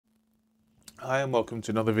Hi and welcome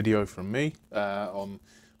to another video from me on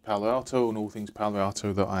Palo Alto and all things Palo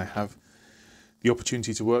Alto that I have the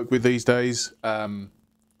opportunity to work with these days.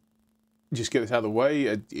 Just get this out of the way.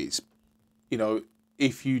 It's,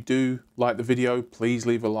 if you do like the video, please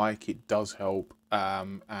leave a like. It does help,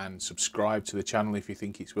 and subscribe to the channel if you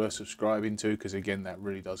think it's worth subscribing to, because again, that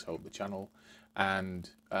really does help the channel. And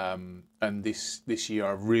this year,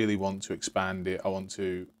 I really want to expand it. I want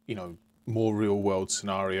to, more real world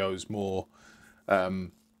scenarios, more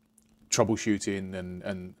troubleshooting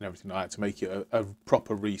and everything like that, to make it a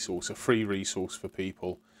proper resource, a free resource for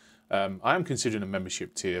people. I am considering a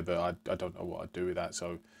membership tier, but I don't know what I'd do with that,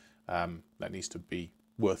 so that needs to be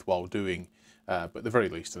worthwhile doing. But at the very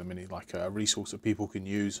least, at the minute, like a resource that people can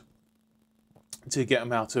use to get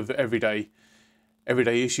them out of everyday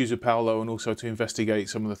issues with Palo, and also to investigate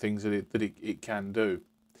some of the things that it can do.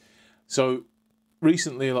 So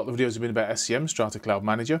recently, a lot of the videos have been about SCM, Strata Cloud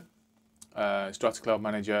Manager. Strata Cloud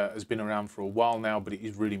Manager has been around for a while now, but it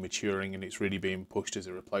is really maturing and it's really being pushed as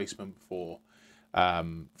a replacement for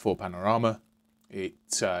Panorama.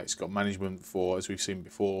 It's got management for, as we've seen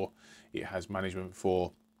before, it has management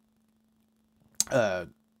for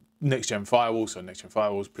next-gen firewalls, so next-gen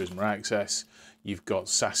firewalls, Prisma Access. You've got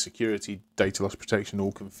SaaS security, data loss protection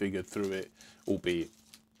all configured through it, albeit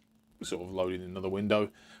sort of loaded in another window.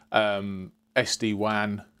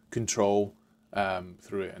 SD-WAN control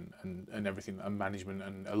through it, and everything, and management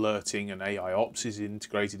and alerting and AI ops is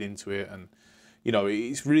integrated into it, and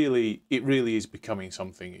it really is becoming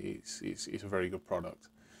something. It's a very good product.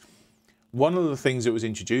 One of the things that was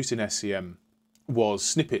introduced in SCM was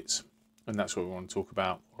snippets, and that's what we want to talk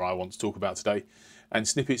about, or I want to talk about today, and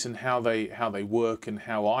snippets and how they work and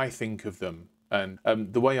how I think of them. And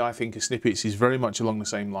the way I think of snippets is very much along the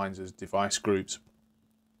same lines as device groups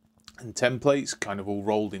and templates, kind of all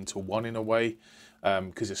rolled into one in a way,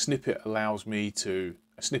 because a snippet allows me to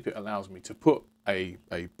put a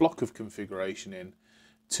block of configuration in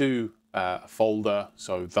to a folder,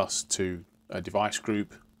 so thus to a device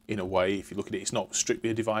group in a way. If you look at it, it's not strictly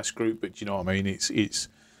a device group, but you know what I mean. It's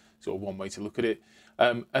sort of one way to look at it,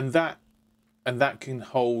 and that can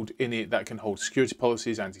hold in it. That can hold security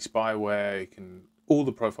policies, anti-spyware. It can all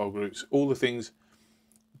the profile groups, all the things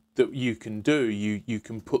that you can do. You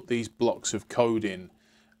can put these blocks of code in,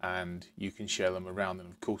 and you can share them around,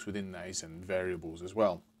 and of course within those and variables as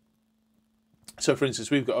well. So for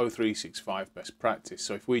instance, we've got 0365 best practice.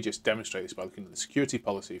 So if we just demonstrate this by looking at the security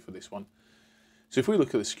policy for this one. So if we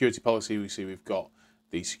look at the security policy, we see we've got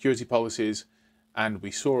the security policies, and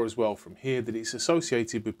we saw as well from here that it's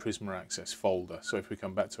associated with Prisma Access folder. So if we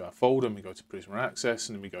come back to our folder and we go to Prisma Access,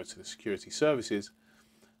 and then we go to the security services,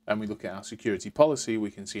 and we look at our security policy, we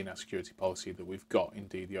can see in our security policy that we've got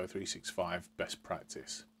indeed the 0365 best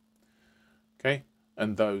practice. Okay,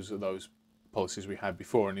 and those are those policies we had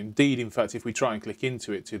before. And indeed, in fact, if we try and click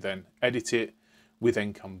into it to then edit it, we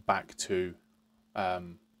then come back to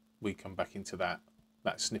into that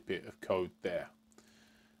snippet of code there.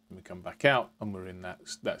 And we come back out and we're in that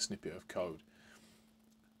snippet of code.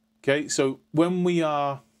 Okay, so when we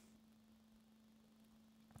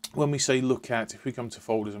say look at, if we come to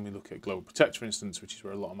folders and we look at Global Protect, for instance, which is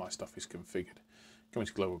where a lot of my stuff is configured, coming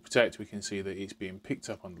to Global Protect, we can see that it's being picked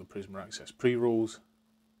up under the Prisma Access pre-rules.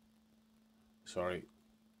 Sorry.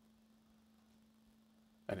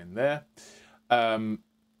 And in there. And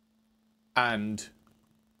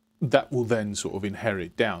that will then sort of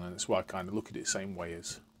inherit down, and that's why I kind of look at it the same way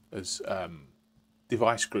as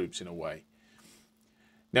device groups in a way.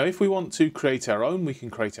 Now, if we want to create our own, we can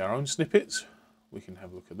create our own snippets. We can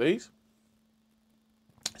have a look at these.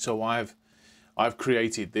 So I've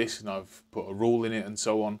created this, and I've put a rule in it and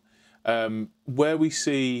so on. Where we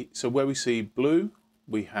see blue,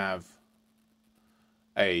 we have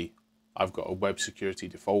I've got a web security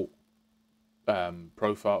default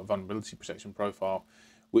profile, vulnerability protection profile,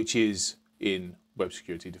 which is in web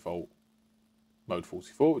security default mode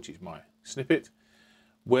 44, which is my snippet.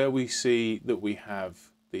 Where we see that we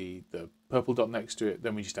have the purple dot next to it,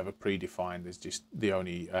 then we just have a predefined. There's just the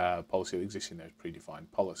only policy that exists in there is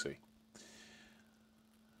predefined policy.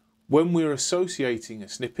 When we're associating a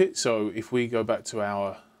snippet, so if we go back to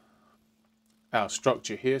our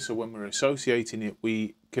structure here, so when we're associating it,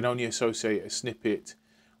 we can only associate a snippet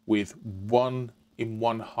with one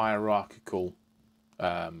hierarchical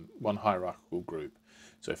group.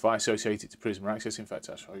 So if I associate it to Prisma Access, in fact,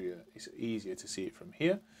 I'll show you, it's easier to see it from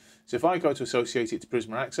here. So if I go to associate it to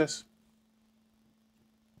Prisma Access,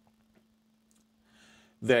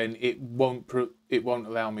 then it won't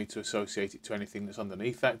allow me to associate it to anything that's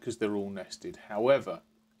underneath that, because they're all nested. However,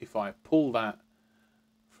 if I pull that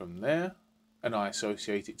from there and I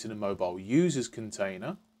associate it to the mobile users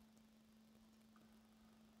container,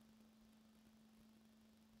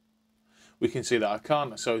 we can see that I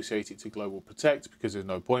can't associate it to Global Protect because there's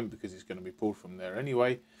no point, because it's going to be pulled from there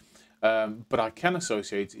anyway. But I can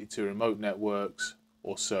associate it to remote networks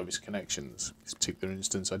or service connections. In this particular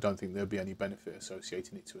instance, I don't think there'll be any benefit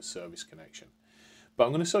associating it to a service connection. But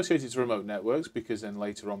I'm going to associate it to remote networks because then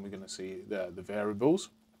later on we're going to see the variables.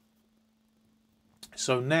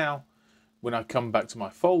 So now, when I come back to my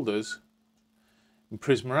folders, in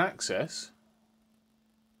Prisma Access,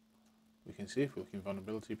 we can see if we look in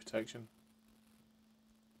vulnerability protection.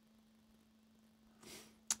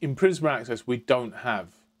 In Prisma Access, we don't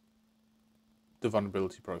have the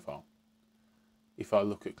vulnerability profile. If I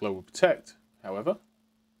look at Global Protect, however,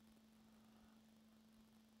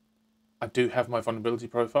 I do have my vulnerability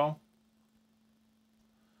profile.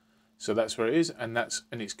 So that's where it is, and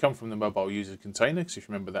it's come from the mobile user container, because if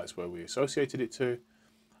you remember, that's where we associated it to.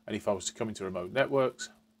 And if I was to come into remote networks,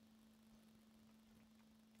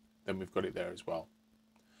 then we've got it there as well.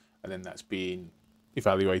 And then that's being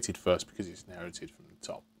evaluated first because it's inherited from the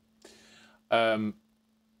top.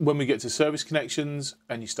 When we get to service connections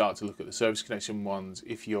and you start to look at the service connection ones,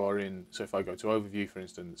 if you're in, so if I go to overview, for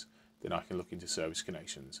instance, then I can look into service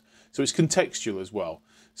connections. So it's contextual as well.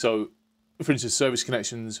 So for instance, service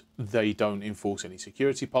connections, they don't enforce any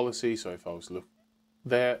security policy. So if I was to look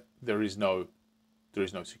there, there is no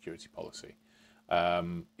security policy.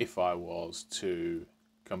 If I was to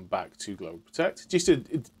come back to Global Protect,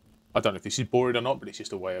 I don't know if this is boring or not, but it's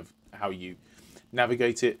just a way of how you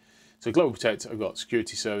navigate it. So Global Protect, I've got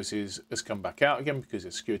security services has come back out again because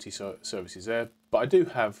there's security services there. But I do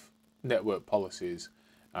have network policies,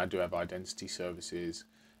 I do have identity services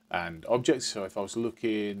and objects. So if I was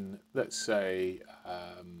looking, let's say,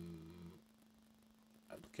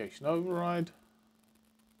 application override,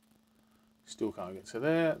 still can't get to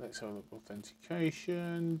there. Let's have a look at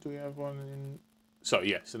authentication. Do we have one in? So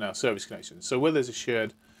yeah, so now service connections. So where there's a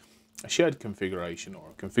shared configuration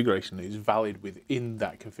or a configuration that is valid within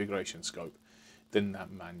that configuration scope, then that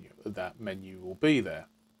menu will be there.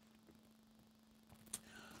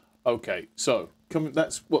 Okay, so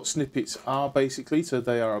that's what snippets are basically. So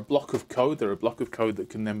they are a block of code. They're a block of code that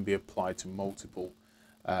can then be applied to multiple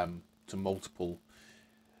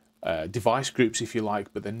device groups, if you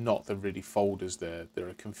like, but they're not. They're really folders. They're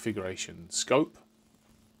a configuration scope.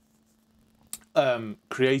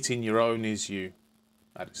 Creating your own is you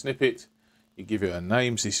add a snippet, you give it a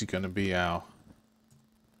name. So this is going to be our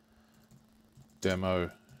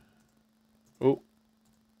demo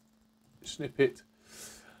snippet.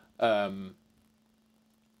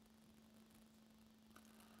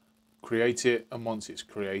 Create it, and once it's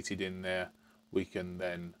created in there, we can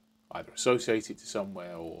then either associate it to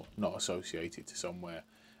somewhere or not associate it to somewhere,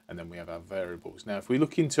 and then we have our variables. Now if we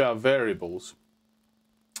look into our variables,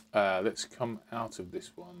 let's come out of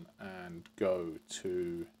this one and go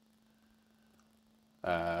to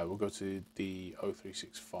we'll go to the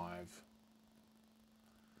 0365.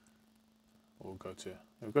 We'll go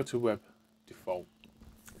to web default.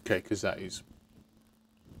 Okay, because that is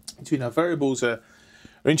between our variables are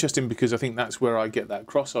interesting because I think that's where I get that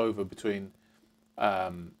crossover between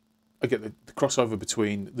I get the crossover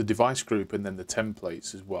between the device group and then the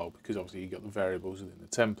templates as well, because obviously you've got the variables within the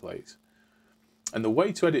templates. And the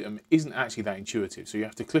way to edit them isn't actually that intuitive. So you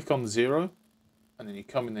have to click on 0 and then you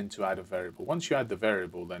come in then to add a variable. Once you add the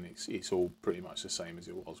variable, then it's all pretty much the same as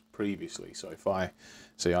it was previously. So if I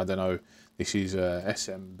say, I don't know, this is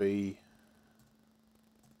SMB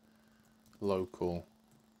local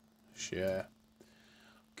share.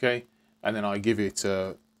 Okay, and then I give it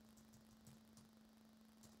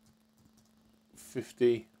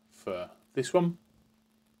 50 for this one.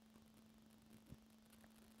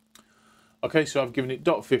 Okay, so I've given it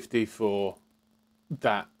 .50 for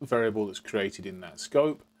that variable that's created in that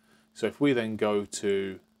scope. So if we then go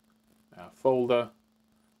to our folder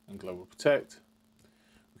and Global Protect,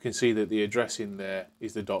 we can see that the address in there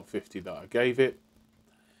is the .50 that I gave it.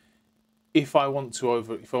 If I want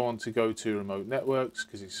to go to remote networks,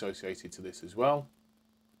 because it's associated to this as well,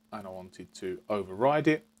 and I wanted to override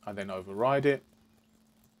it, I then override it,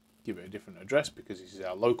 give it a different address because this is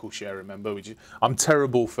our local share, remember, which is, I'm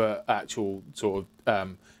terrible for actual sort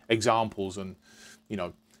of examples and, you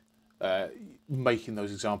know, making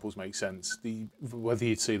those examples make sense. Whether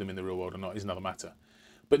you'd see them in the real world or not is another matter.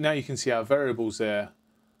 But now you can see our variables there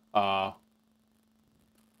are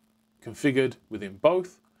configured within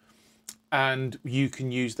both, and you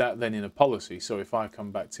can use that then in a policy. So if I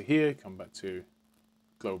come back to here, come back to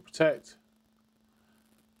Global Protect,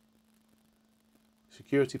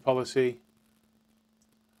 security policy,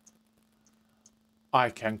 I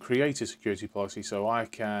can create a security policy, so I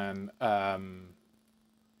can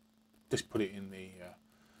just put it in the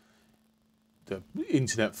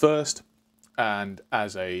internet first, and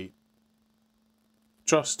as a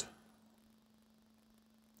trust,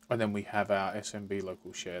 and then we have our SMB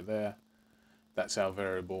local share there. That's our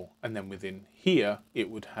variable, and then within here it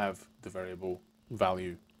would have the variable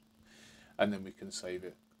value, and then we can save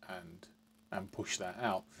it and push that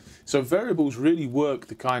out. So variables really work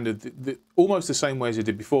the kind of almost the same way as I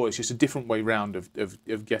did before. It's just a different way round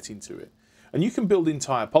of getting to it. And you can build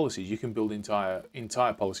entire policies. You can build entire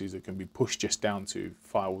policies that can be pushed just down to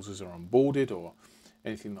files as they're onboarded or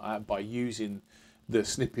anything like that by using the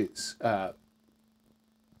snippets, the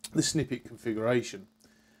snippet configuration.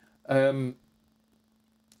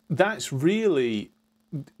 That's really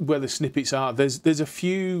where the snippets are. There's a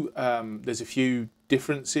few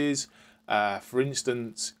differences. For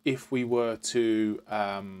instance, if we were to,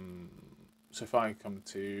 so if I come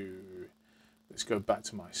to, let's go back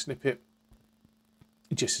to my snippet,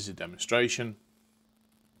 just as a demonstration.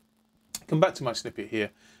 Come back to my snippet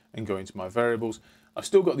here and go into my variables. I've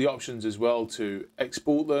still got the options as well to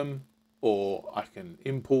export them, or I can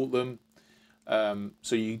import them.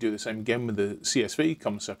 So you do the same again with the CSV,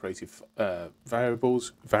 comma separated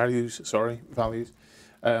values,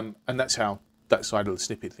 and that's how that side of the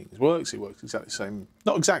snippet things works. It works exactly the same,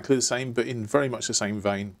 not exactly the same, but in very much the same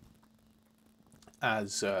vein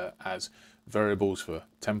as variables for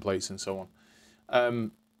templates and so on.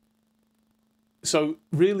 So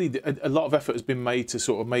really, a lot of effort has been made to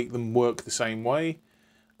sort of make them work the same way.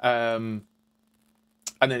 And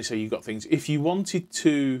then so you've got things. If you wanted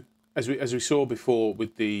to, as we saw before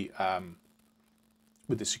with the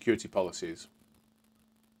security policies.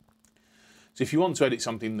 So if you want to edit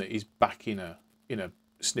something that is back in a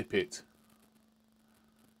snippet,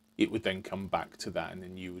 it would then come back to that, and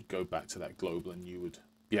then you would go back to that global, and you would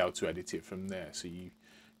be able to edit it from there. So you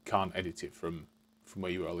can't edit it from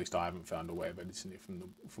where you are. At least I haven't found a way of editing it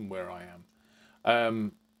from where I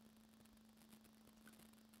am.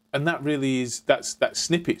 And that really is that's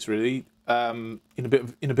snippets really in a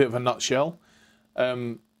bit of a nutshell.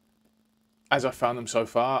 As I found them so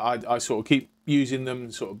far, I sort of keep using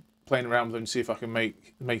them, sort of playing around with them, see if I can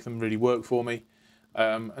make them really work for me.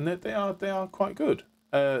 And they are quite good.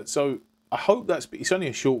 So I hope it's only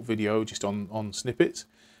a short video just on snippets.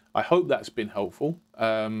 I hope that's been helpful.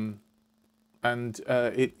 And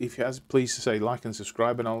if it has, please say like and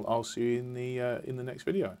subscribe, and I'll see you in the next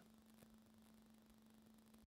video.